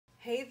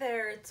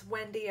it's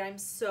Wendy. I'm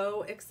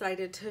so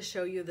excited to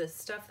show you this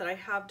stuff that I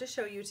have to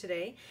show you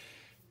today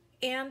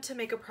and to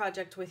make a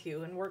project with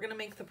you. And we're going to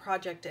make the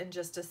project in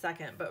just a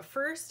second. But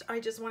first, I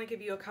just want to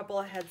give you a couple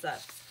of heads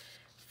ups.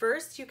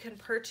 First, you can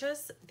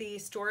purchase the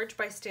Storage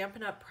by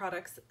Stampin' Up!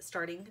 Products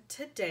starting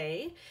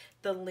today.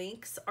 The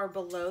links are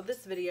below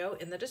this video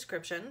in the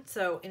description.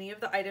 So any of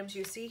the items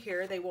you see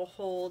here, they will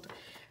hold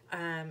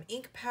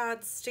ink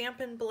pads,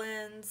 Stampin'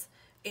 Blends,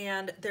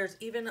 and there's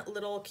even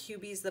little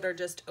cubies that are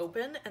just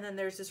open. And then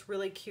there's this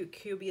really cute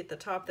cubie at the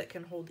top that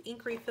can hold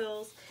ink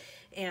refills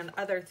and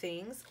other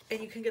things.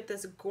 And you can get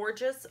this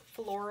gorgeous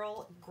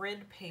floral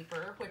grid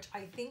paper, which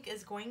I think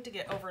is going to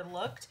get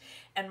overlooked.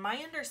 And my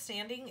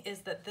understanding is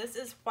that this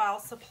is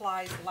while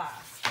supplies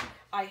last.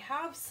 I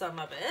have some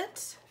of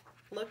it.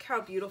 Look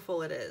how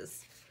beautiful it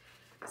is.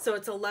 So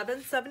it's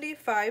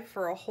 $11.75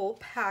 for a whole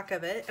pack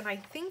of it. And I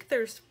think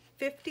there's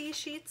 50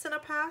 sheets in a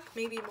pack,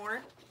 maybe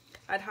more.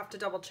 I'd have to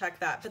double check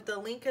that, but the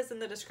link is in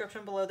the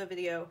description below the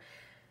video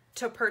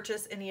to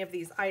purchase any of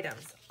these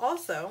items.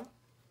 Also,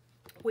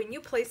 when you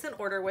place an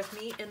order with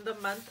me in the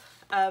month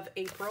of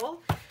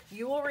April,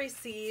 you will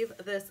receive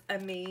this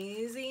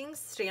amazing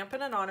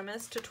Stampin'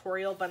 Anonymous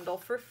tutorial bundle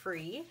for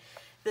free.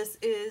 This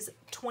is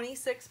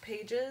 26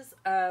 pages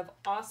of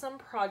awesome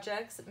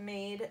projects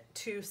made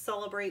to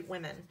celebrate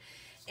women.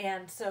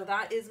 And so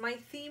that is my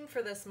theme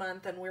for this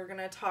month, and we're going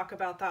to talk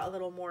about that a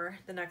little more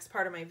the next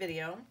part of my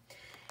video.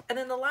 And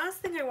then the last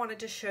thing I wanted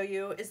to show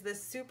you is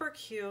this super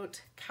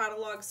cute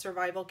catalog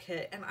survival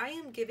kit. And I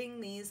am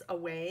giving these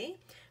away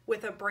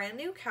with a brand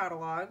new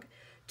catalog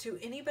to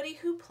anybody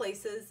who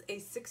places a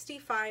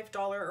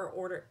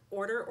 $65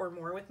 order or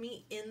more with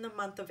me in the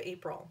month of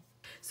April.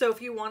 So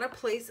if you want to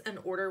place an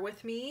order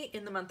with me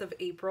in the month of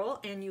April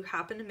and you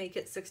happen to make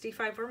it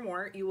 65 or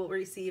more, you will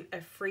receive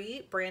a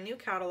free brand new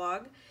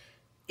catalog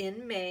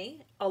in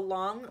May,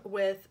 along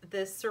with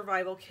this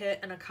survival kit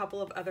and a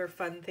couple of other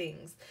fun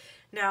things.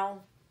 Now,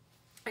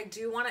 I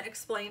do want to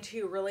explain to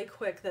you really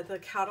quick that the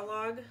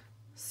catalog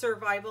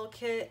survival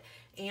kit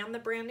and the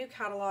brand new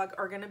catalog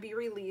are going to be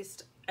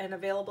released and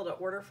available to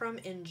order from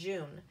in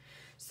June.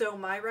 So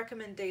my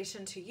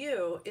recommendation to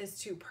you is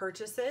to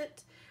purchase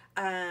it,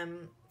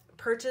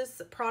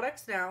 purchase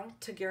products now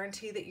to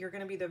guarantee that you're going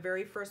to be the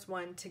very first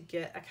one to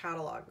get a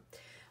catalog.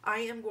 I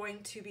am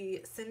going to be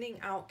sending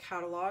out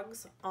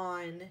catalogs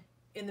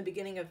in the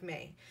beginning of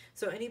May.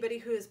 So anybody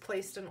who has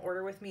placed an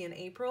order with me in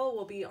April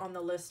will be on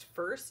the list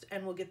first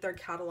and will get their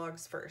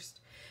catalogs first.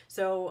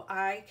 So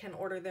I can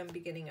order them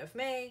beginning of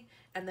May,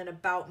 and then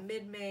about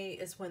mid-May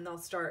is when they'll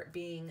start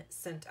being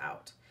sent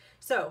out.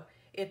 So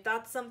if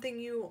that's something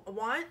you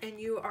want and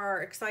you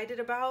are excited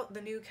about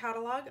the new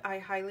catalog, I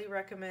highly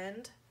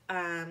recommend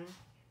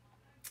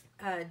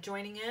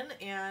joining in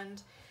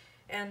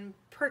and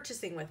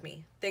purchasing with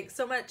me. Thanks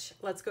so much.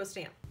 Let's go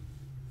stamp.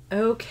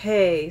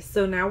 Okay,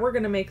 so now we're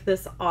going to make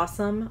this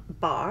awesome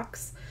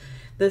box.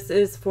 This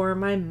is for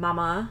my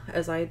mama,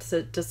 as I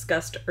had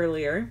discussed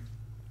earlier.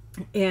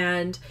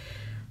 And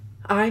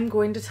I'm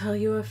going to tell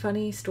you a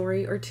funny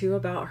story or two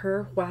about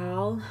her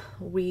while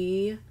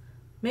we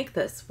make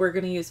this. We're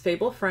going to use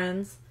Fable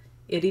Friends,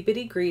 Itty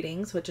Bitty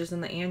Greetings, which is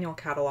in the annual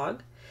catalog.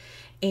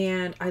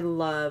 And I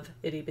love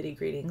Itty Bitty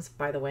Greetings,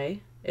 by the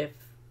way. If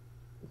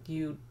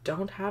you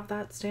don't have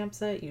that stamp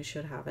set, you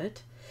should have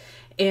it.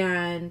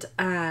 And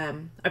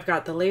I've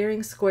got the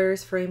layering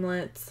squares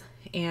framelits,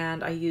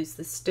 and I use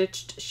the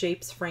stitched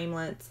shapes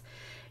framelits,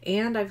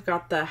 and I've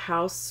got the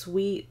How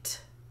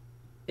Sweet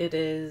It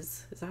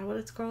Is that what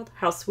it's called?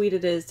 How Sweet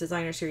It Is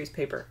designer series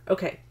paper.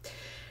 Okay,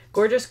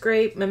 gorgeous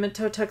grape,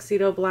 memento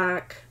tuxedo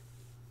black,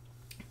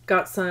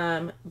 got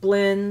some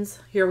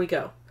blends. Here we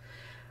go.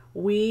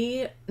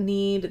 We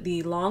need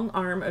the long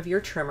arm of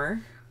your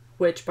trimmer,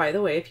 which, by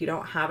the way, if you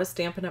don't have a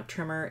Stampin' Up!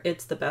 Trimmer,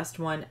 it's the best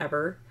one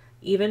ever.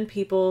 Even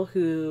people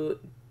who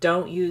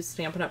don't use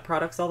Stampin' Up!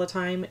 Products all the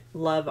time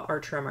love our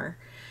trimmer.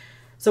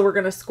 So we're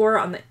going to score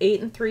on the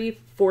 8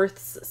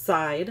 3/4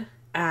 side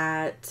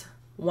at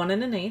 1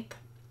 1/8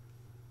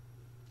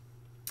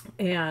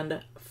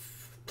 and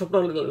 4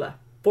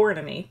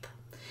 1/8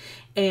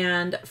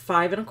 and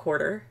 5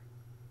 1/4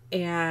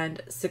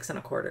 and 6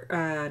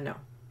 1/4. No,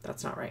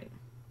 that's not right.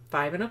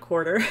 5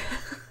 1/4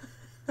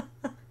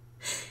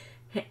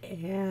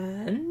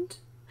 and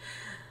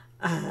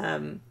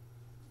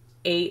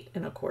 8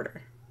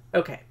 1/4.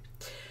 Okay,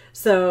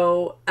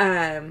 so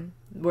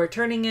we're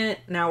turning it.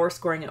 Now we're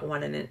scoring at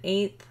 1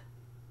 1/8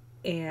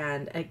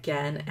 and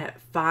again at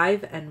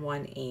 5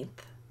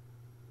 1/8.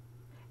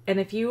 And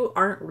if you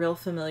aren't real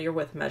familiar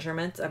with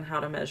measurements and how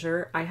to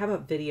measure, I have a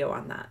video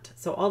on that,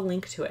 so I'll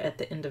link to it at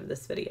the end of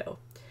this video.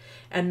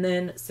 And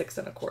then 6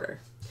 1/4.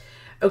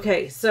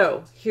 Okay,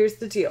 so here's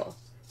the deal.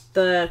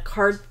 This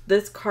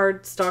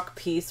cardstock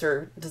piece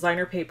or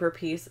designer paper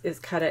piece is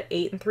cut at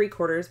 8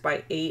 3/4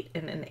 by 8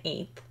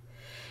 1/8.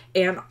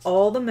 And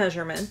all the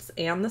measurements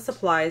and the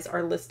supplies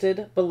are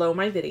listed below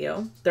my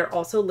video. They're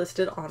also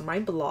listed on my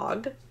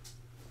blog.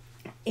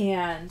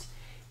 And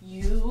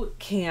you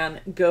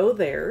can go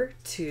there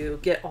to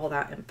get all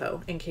that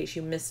info in case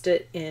you missed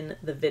it in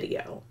the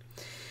video.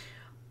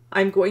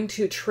 I'm going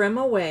to trim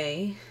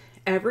away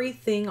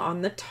everything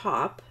on the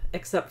top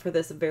except for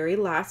this very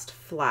last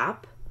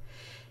flap.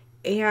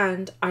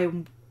 And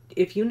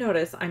if you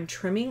notice, I'm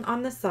trimming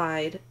on the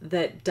side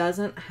that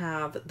doesn't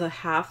have the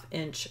 1/2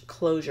 inch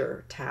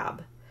closure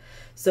tab.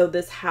 So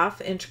this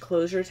 1/2 inch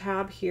closure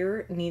tab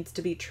here needs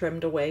to be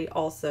trimmed away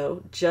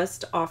also,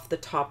 just off the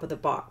top of the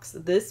box.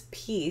 This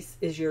piece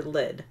is your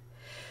lid.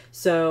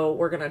 So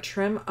we're going to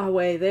trim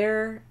away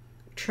there,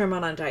 trim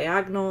on a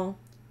diagonal,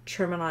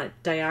 trim on a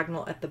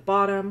diagonal at the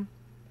bottom,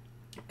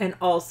 and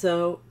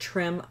also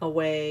trim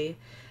away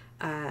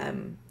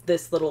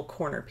this little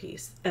corner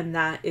piece. And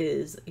that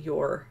is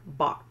your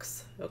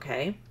box,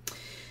 okay?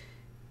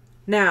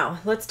 Now,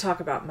 let's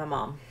talk about my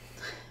mom.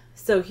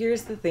 So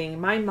here's the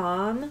thing. My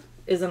mom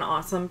is an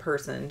awesome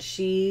person.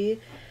 She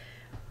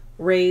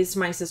raised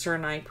my sister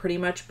and I pretty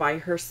much by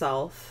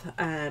herself.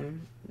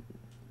 And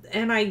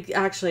I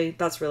actually,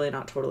 that's really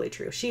not totally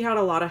true. She had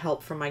a lot of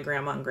help from my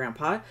grandma and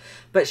grandpa,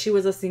 but she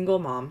was a single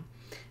mom.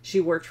 She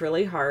worked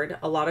really hard.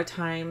 A lot of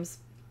times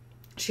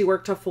she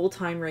worked a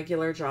full-time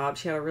regular job.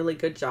 She had a really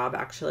good job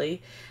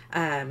actually.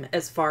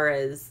 As far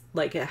as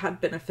like it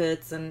had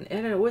benefits and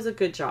it was a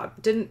good job.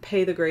 Didn't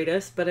pay the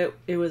greatest, but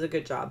it was a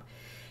good job.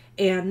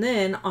 And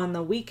then on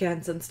the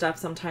weekends and stuff,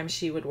 sometimes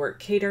she would work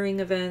catering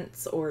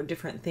events or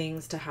different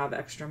things to have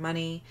extra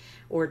money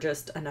or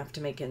just enough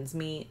to make ends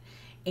meet.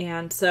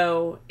 And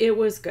so it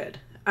was good.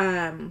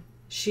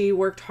 She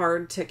worked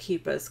hard to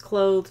keep us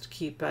clothed,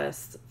 keep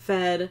us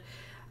fed,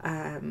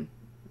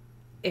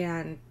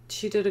 and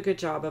she did a good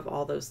job of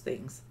all those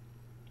things.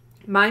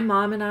 My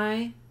mom and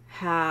I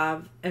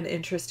have an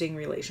interesting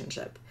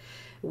relationship.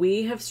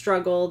 We have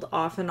struggled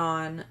off and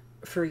on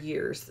for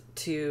years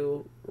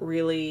to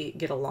really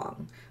get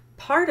along.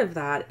 Part of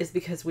that is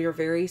because we are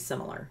very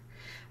similar.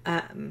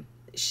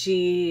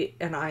 She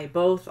and I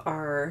both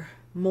are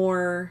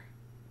more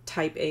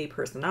type A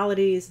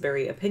personalities,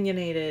 very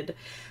opinionated,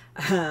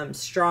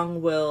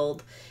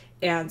 strong-willed.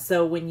 And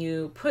so when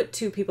you put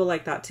two people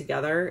like that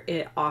together,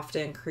 it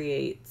often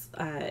creates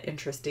an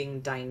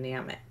interesting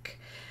dynamic.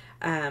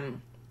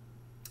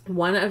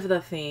 One of the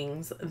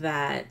things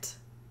that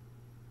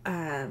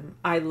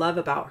I love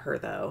about her,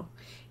 though,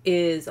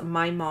 is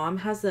my mom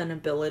has an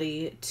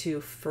ability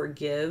to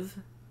forgive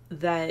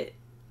that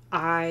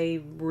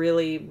I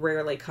really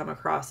rarely come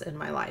across in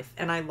my life.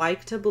 And I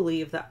like to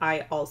believe that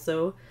I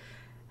also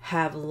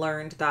have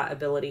learned that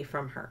ability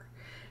from her.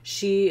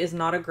 She is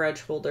not a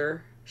grudge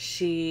holder.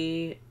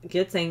 She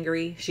gets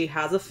angry. She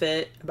has a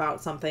fit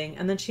about something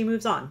and then she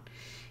moves on.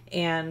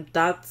 And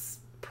that's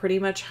pretty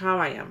much how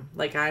I am.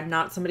 Like, I'm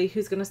not somebody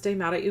who's going to stay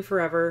mad at you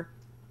forever.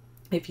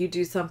 If you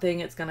do something,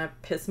 it's going to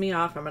piss me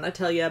off. I'm going to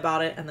tell you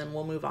about it and then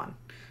we'll move on.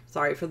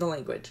 Sorry for the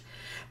language.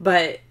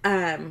 But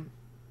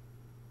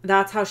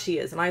that's how she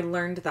is. And I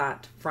learned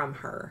that from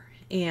her.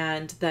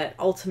 And that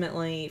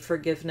ultimately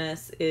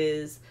forgiveness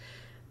is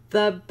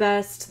the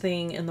best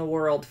thing in the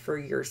world for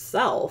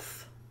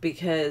yourself,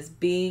 because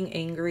being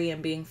angry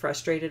and being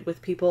frustrated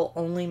with people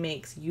only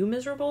makes you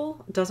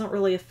miserable, doesn't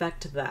really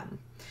affect them.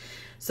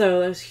 So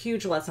that was a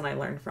huge lesson I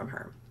learned from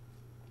her.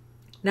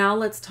 Now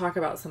let's talk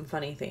about some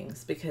funny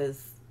things,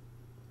 because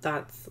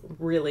that's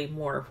really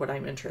more of what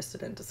I'm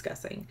interested in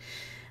discussing.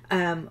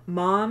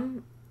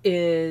 Mom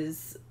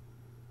has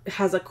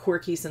a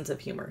quirky sense of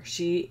humor.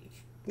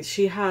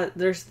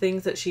 There's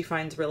things that she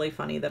finds really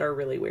funny that are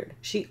really weird.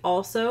 She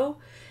also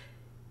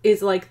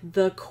is like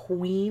the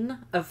queen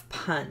of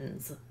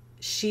puns.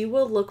 She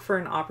will look for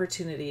an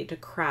opportunity to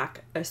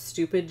crack a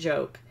stupid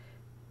joke.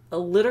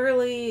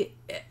 Literally,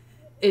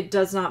 it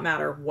does not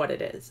matter what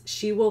it is.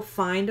 She will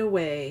find a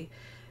way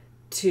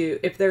to,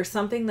 if there's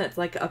something that's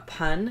like a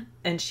pun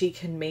and she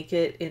can make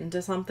it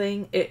into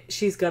something,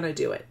 she's gonna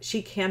do it.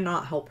 She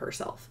cannot help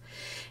herself.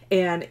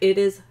 And it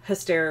is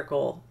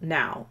hysterical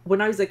now. When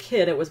I was a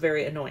kid, it was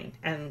very annoying.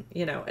 And,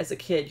 as a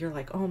kid, you're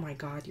like, oh my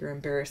God, you're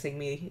embarrassing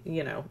me,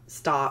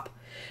 stop.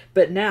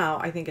 But now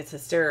I think it's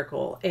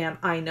hysterical and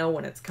I know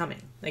when it's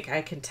coming. Like,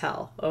 I can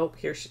tell, oh,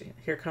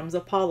 here comes a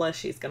Paula.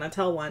 She's going to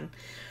tell one.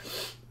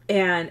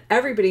 And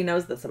everybody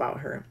knows this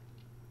about her.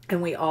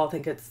 And we all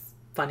think it's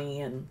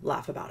funny and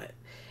laugh about it.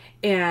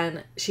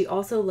 And she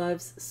also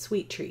loves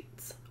sweet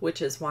treats,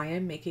 which is why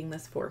I'm making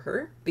this for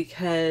her,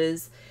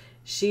 because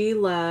she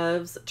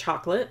loves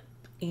chocolate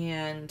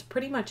and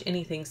pretty much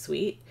anything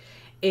sweet.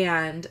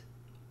 And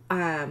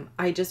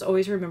I just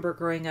always remember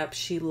growing up,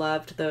 she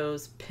loved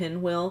those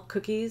pinwheel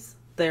cookies.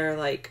 They're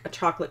like a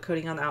chocolate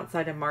coating on the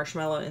outside and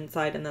marshmallow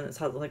inside, and then it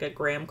has like a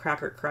graham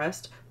cracker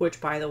crust, which,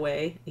 by the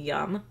way,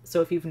 yum.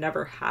 So if you've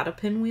never had a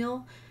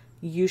pinwheel,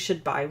 you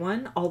should buy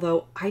one.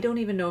 Although I don't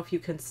even know if you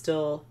can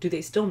do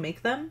they still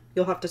make them?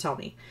 You'll have to tell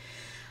me.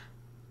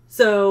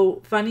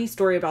 So, funny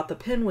story about the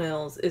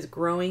pinwheels is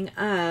growing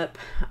up,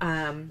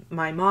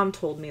 my mom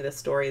told me this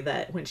story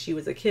that when she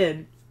was a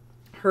kid,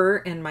 her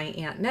and my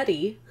Aunt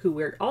Nettie, who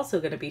we're also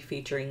going to be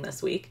featuring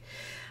this week,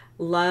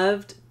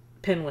 loved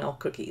pinwheel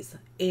cookies.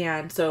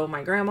 And so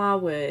my grandma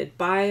would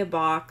buy a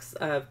box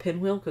of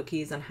pinwheel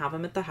cookies and have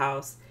them at the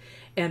house.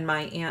 And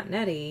my Aunt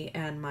Nettie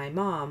and my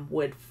mom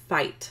would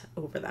fight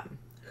over them.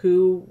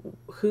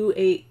 who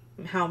ate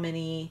how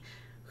many,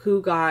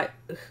 who got,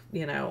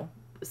 you know,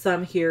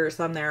 some here,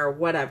 some there,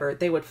 whatever.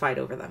 They would fight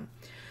over them.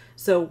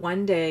 So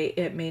one day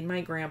it made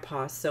my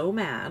grandpa so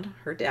mad,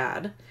 her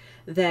dad,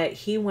 that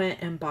he went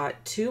and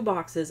bought 2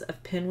 boxes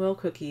of pinwheel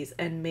cookies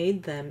and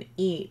made them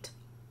eat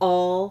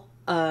all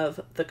of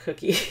the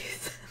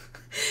cookies.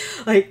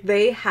 Like,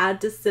 they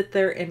had to sit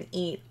there and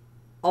eat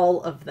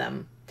all of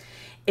them.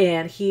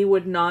 And he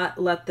would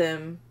not let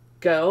them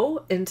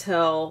go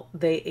until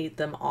they ate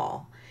them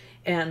all.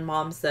 And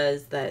Mom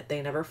says that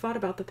they never fought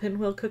about the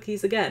pinwheel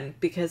cookies again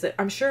because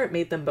I'm sure it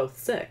made them both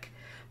sick.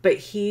 But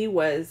he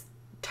was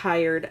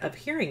tired of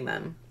hearing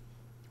them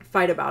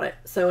fight about it.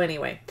 So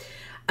anyway,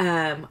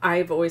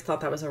 I've always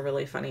thought that was a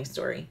really funny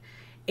story.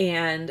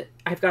 And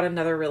I've got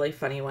another really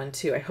funny one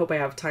too. I hope I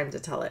have time to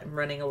tell it. I'm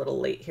running a little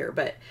late here,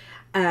 but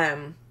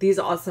these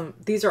are awesome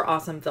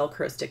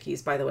Velcro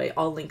stickies, by the way.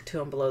 I'll link to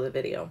them below the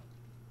video.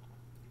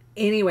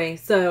 Anyway,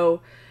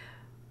 so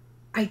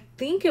I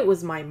think it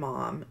was my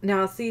mom.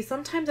 Now, see,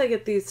 sometimes I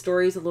get these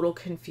stories a little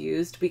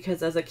confused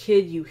because as a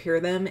kid you hear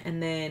them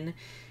and then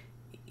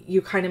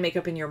you kind of make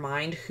up in your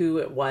mind who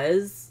it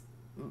was,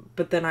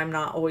 but then I'm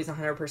not always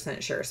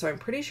 100% sure. So I'm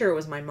pretty sure it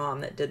was my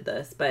mom that did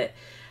this, but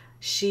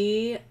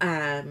she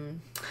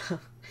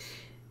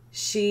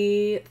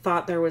she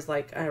thought there was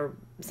like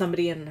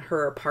somebody in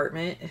her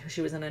apartment.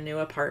 She was in a new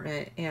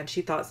apartment and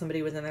she thought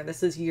somebody was in there.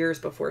 This is years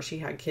before she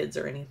had kids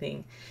or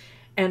anything.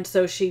 And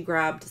so she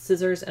grabbed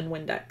scissors and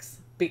Windex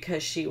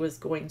because she was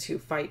going to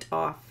fight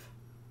off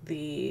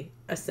the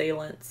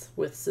assailants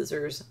with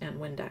scissors and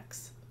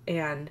Windex.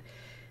 And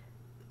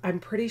I'm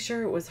pretty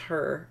sure it was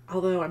her.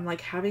 Although I'm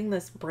like having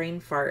this brain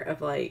fart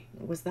of like,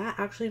 was that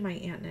actually my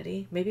Aunt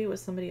Nettie? Maybe it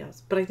was somebody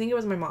else, but I think it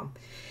was my mom.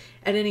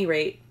 At any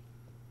rate,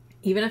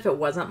 even if it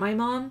wasn't my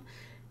mom,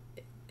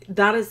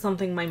 that is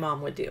something my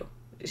mom would do.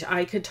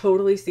 I could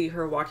totally see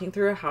her walking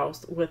through a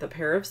house with a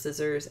pair of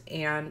scissors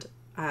and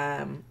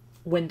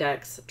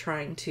Windex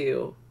trying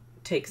to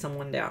take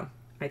someone down.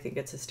 I think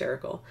it's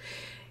hysterical.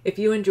 If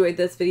you enjoyed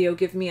this video,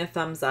 give me a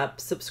thumbs up,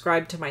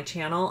 subscribe to my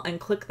channel, and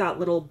click that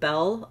little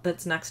bell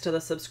that's next to the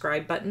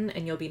subscribe button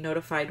and you'll be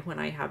notified when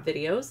I have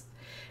videos.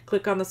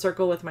 Click on the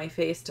circle with my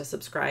face to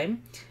subscribe.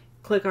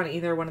 Click on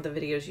either one of the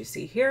videos you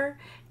see here,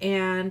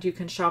 and you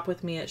can shop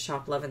with me at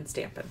Shop Love and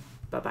Stampin'.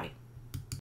 Bye-bye.